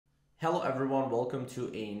Hello everyone, welcome to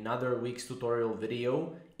another Wix tutorial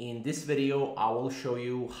video. In this video, I will show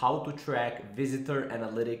you how to track visitor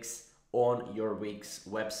analytics on your Wix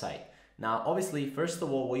website. Now, obviously, first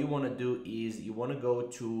of all, what you want to do is you want to go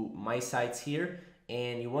to My Sites here,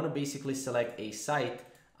 and you want to basically select a site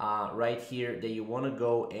right here that you want to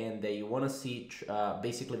go and that you want to see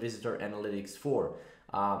basically visitor analytics for.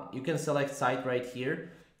 You can select site right here,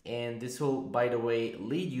 and this will, by the way,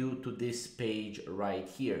 lead you to this page right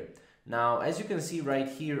here. Now, as you can see right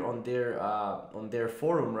here on their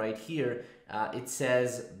forum right here, it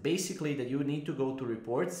says basically that you need to go to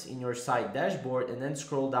reports in your site dashboard and then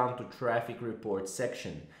scroll down to traffic reports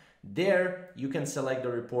section. There you can select the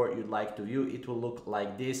report you'd like to view. It will look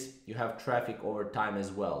like this. You have traffic over time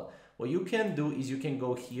as well. What you can do is you can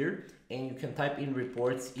go here and you can type in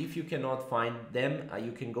reports. If you cannot find them,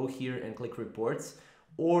 you can go here and click reports,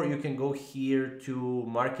 or you can go here to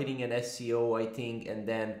marketing and SEO, I think, and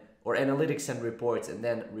then or analytics and reports, and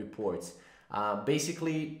then reports.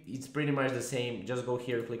 Basically, it's pretty much the same. Just go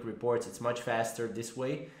here, click reports. It's much faster this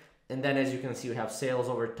way. And then as you can see, you have sales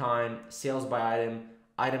over time, sales by item,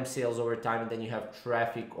 item sales over time, and then you have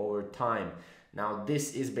traffic over time. Now,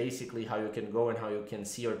 this is basically how you can go and how you can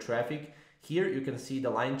see your traffic. Here you can see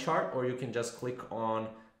the line chart, or you can just click on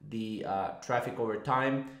the traffic over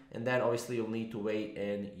time, and then obviously you'll need to wait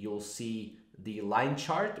and you'll see the line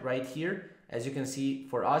chart right here. As you can see,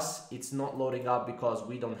 for us, it's not loading up because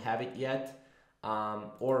we don't have it yet,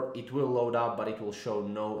 or it will load up, but it will show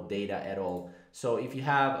no data at all. So if you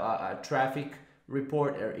have a traffic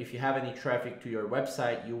report, or if you have any traffic to your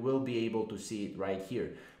website, you will be able to see it right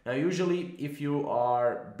here. Now, usually if you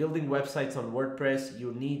are building websites on WordPress,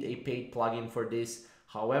 you need a paid plugin for this.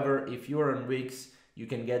 However, if you're on Wix, you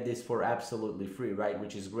can get this for absolutely free, right?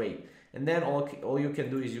 Which is great. And then all you can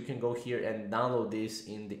do is you can go here and download this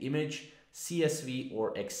in the image, CSV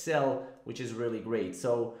or Excel, which is really great.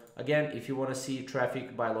 So again, if you want to see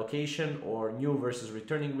traffic by location or new versus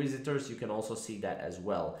returning visitors, you can also see that as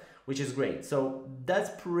well, which is great. So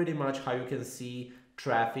that's pretty much how you can see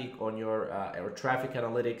traffic on your or traffic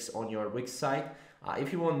analytics on your Wix site.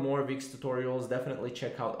 If you want more Wix tutorials, definitely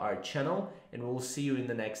check out our channel, and we'll see you in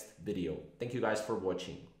the next video. Thank you guys for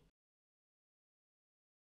watching.